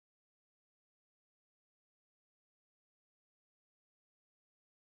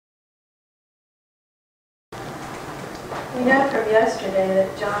You know from yesterday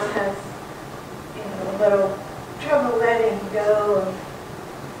that John has, a little trouble letting go of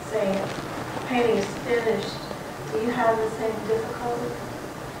saying painting is finished. Do you have the same difficulty?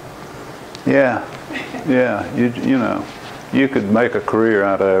 Yeah, yeah. You know, you could make a career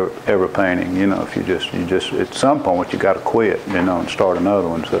out of every painting. You know, if you just at some point you got to quit, and start another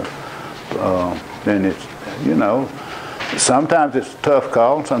one. So then it's, sometimes it's a tough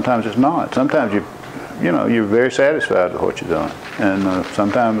call, and sometimes it's not. Sometimes you're very satisfied with what you're doing, and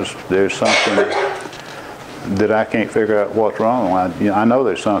sometimes there's something that I can't figure out what's wrong. I know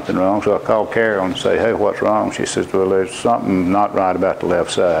there's something wrong, so I call Carol and say, hey, what's wrong? She says, well, there's something not right about the left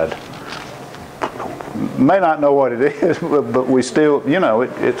side. May not know what it is, but we still,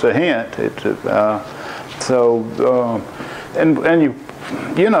 it's a hint. It's and you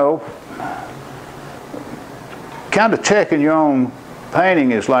kind of checking your own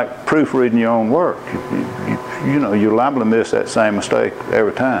painting is like proofreading your own work. You're liable to miss that same mistake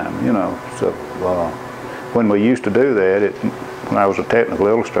every time. So when we used to do that, when I was a technical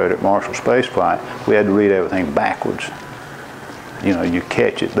illustrator at Marshall Space Flight, we had to read everything backwards. You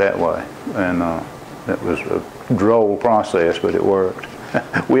catch it that way, and that was a droll process, but it worked.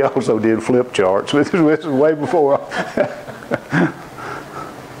 We also did flip charts. This is way before. Kind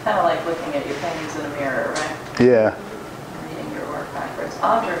of like looking at your paintings in a mirror, right? Yeah. Reading your work backwards.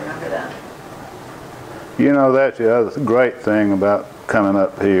 I'll have to remember that. That's the other great thing about coming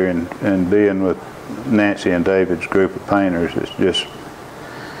up here and being with Nancy and David's group of painters. It's just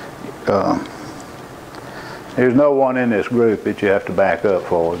there's no one in this group that you have to back up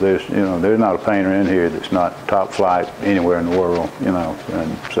for. There's not a painter in here that's not top flight anywhere in the world.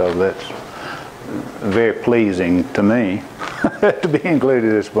 And so that's very pleasing to me to be included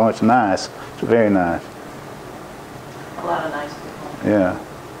in this bunch. It's nice. It's very nice. A lot of nice people. Yeah.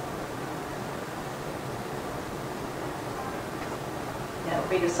 Yeah,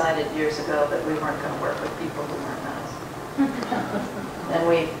 we decided years ago that we weren't going to work with people who weren't nice. And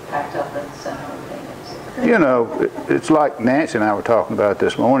we packed up and sent home paintings. It's like Nancy and I were talking about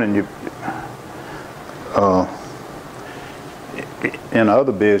this morning. In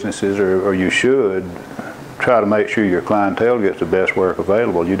other businesses, or you should, try to make sure your clientele gets the best work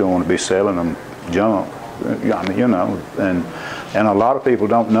available. You don't want to be selling them junk. And a lot of people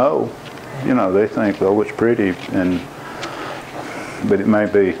don't know. They think, oh, it's pretty, but it may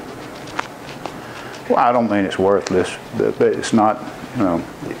be. Well, I don't mean it's worthless, but it's not.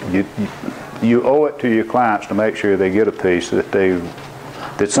 You owe it to your clients to make sure they get a piece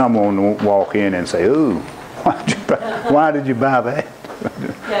that someone won't walk in and say, ooh, why did you buy that?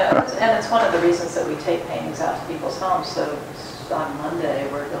 Yeah, and it's one of the reasons that we take paintings out to people's homes. So on Monday,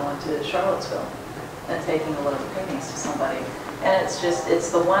 we're going to Charlottesville and taking a load of paintings to somebody. And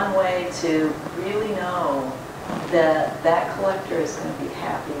it's the one way to really know that that collector is going to be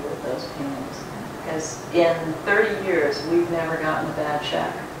happy with those paintings. Because in 30 years, we've never gotten a bad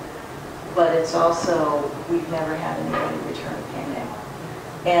check. But it's also, we've never had anybody return a painting.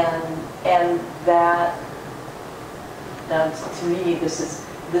 And that, to me, this is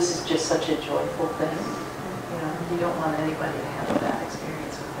just such a joyful thing. You don't want anybody to have a bad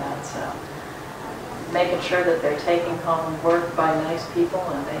experience with that. So making sure that they're taking home work by nice people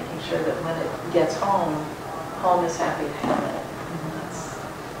and making sure that when it gets home, home is happy to have it.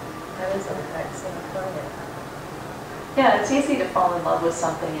 That is an excellent point. Yeah, it's easy to fall in love with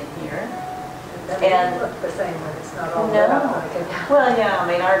something in here. And look the same when it's not all no. like it. Well, yeah, I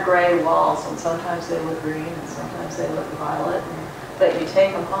mean, our gray walls, and sometimes they look green, and sometimes they look violet. But you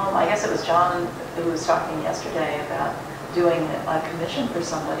take them home. I guess it was John who was talking yesterday about doing a commission for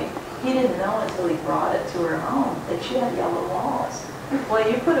somebody. He didn't know until he brought it to her home that she had yellow walls. Well,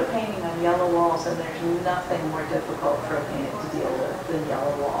 you put a painting on yellow walls, and there's nothing more difficult for a painting to deal with than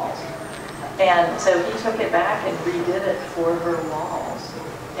yellow walls. And so he took it back and redid it for her walls,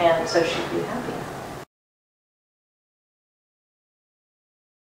 and so she'd be happy.